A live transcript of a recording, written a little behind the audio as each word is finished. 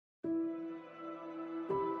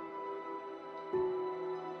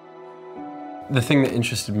The thing that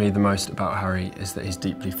interested me the most about Harry is that he's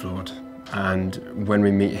deeply flawed. And when we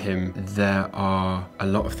meet him, there are a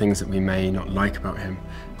lot of things that we may not like about him.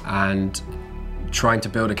 And trying to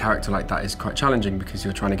build a character like that is quite challenging because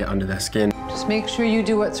you're trying to get under their skin. Just make sure you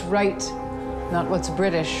do what's right, not what's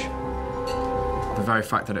British. The very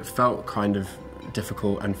fact that it felt kind of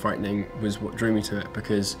difficult and frightening was what drew me to it,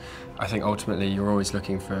 because I think ultimately you're always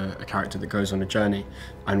looking for a character that goes on a journey,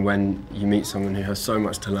 and when you meet someone who has so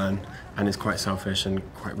much to learn and is quite selfish and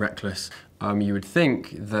quite reckless, you would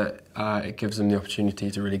think that it gives them the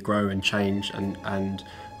opportunity to really grow and change and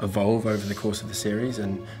evolve over the course of the series,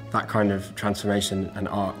 and that kind of transformation and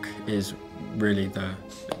arc is really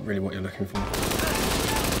what you're looking for.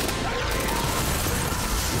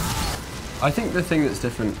 I think the thing that's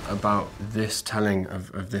different about this telling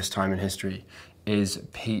of this time in history is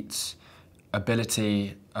Pete's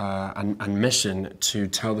ability and mission to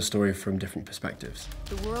tell the story from different perspectives.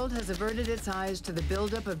 The world has averted its eyes to the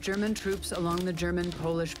buildup of German troops along the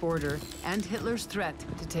German-Polish border and Hitler's threat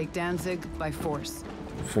to take Danzig by force.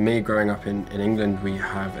 For me, growing up in England, we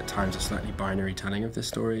have at times a slightly binary telling of this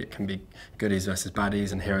story. It can be goodies versus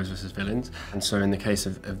baddies and heroes versus villains. And so in the case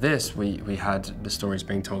of this, we had the stories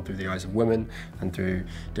being told through the eyes of women and through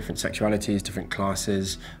different sexualities, different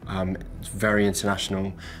classes. It's very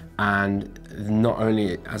international. And not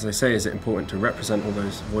only, as I say, is it important to represent all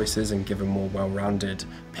those voices and give a more well-rounded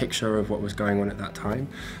picture of what was going on at that time,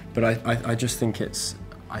 but I just think it's,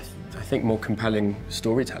 I think, more compelling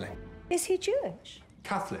storytelling. Is he Jewish?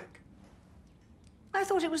 Catholic. I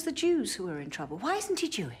thought it was the Jews who were in trouble. Why isn't he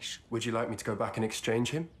Jewish? Would you like me to go back and exchange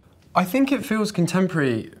him? I think it feels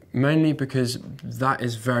contemporary, mainly because that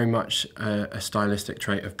is very much a stylistic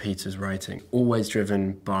trait of Peter's writing. Always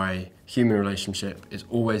driven by human relationship, is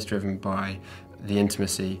always driven by the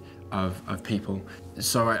intimacy of people.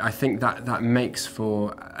 So I think that makes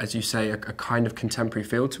for, as you say, a kind of contemporary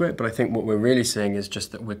feel to it, but I think what we're really seeing is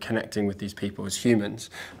just that we're connecting with these people as humans,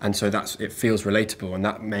 and so it feels relatable, and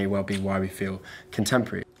that may well be why we feel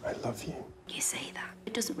contemporary. I love you. You say that.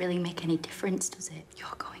 It doesn't really make any difference, does it? You're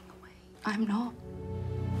going away. I'm not.